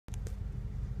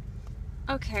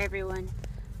Okay, everyone,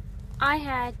 I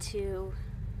had to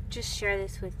just share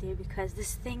this with you because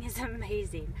this thing is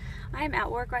amazing. I'm at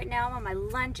work right now. I'm on my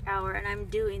lunch hour and I'm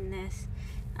doing this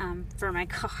for my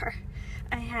car.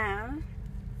 I have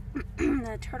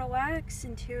the Turtle Wax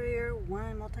Interior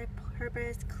 1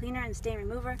 Multi-Purpose Cleaner and Stain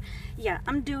Remover. Yeah,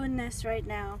 I'm doing this right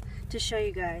now to show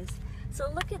you guys.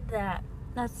 So look at that.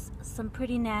 That's some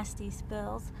pretty nasty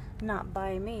spills. Not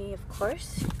by me, of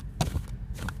course.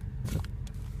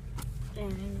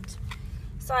 And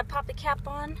so I pop the cap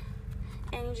on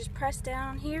and you just press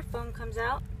down here, foam comes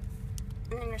out,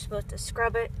 and then you're supposed to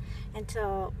scrub it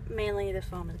until mainly the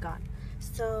foam is gone.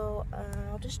 So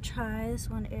I'll just try this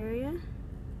one area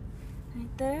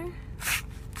right there.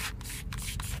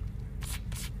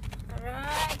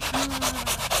 Alright.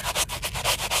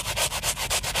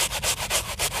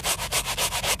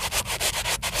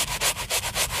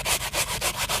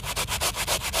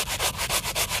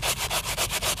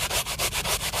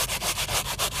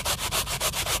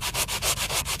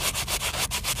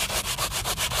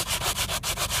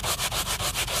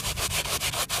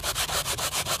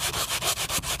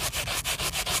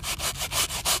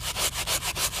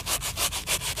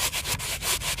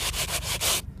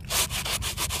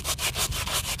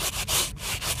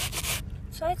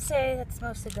 So I'd say that's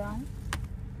mostly gone.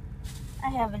 I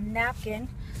have a napkin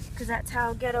because that's how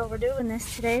I'll get over doing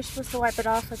this today. You're supposed to wipe it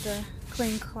off with a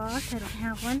clean cloth. I don't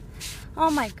have one.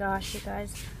 Oh my gosh, you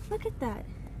guys. Look at that.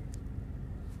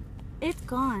 It's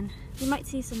gone. You might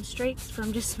see some streaks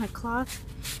from just my cloth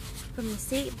from the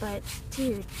seat, but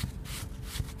dude.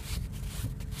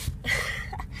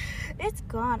 It's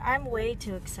gone. I'm way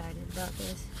too excited about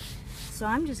this. So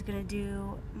I'm just going to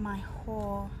do my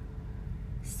whole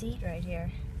seat right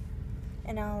here,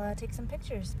 and I'll take some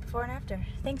pictures before and after.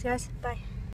 Thanks guys, bye.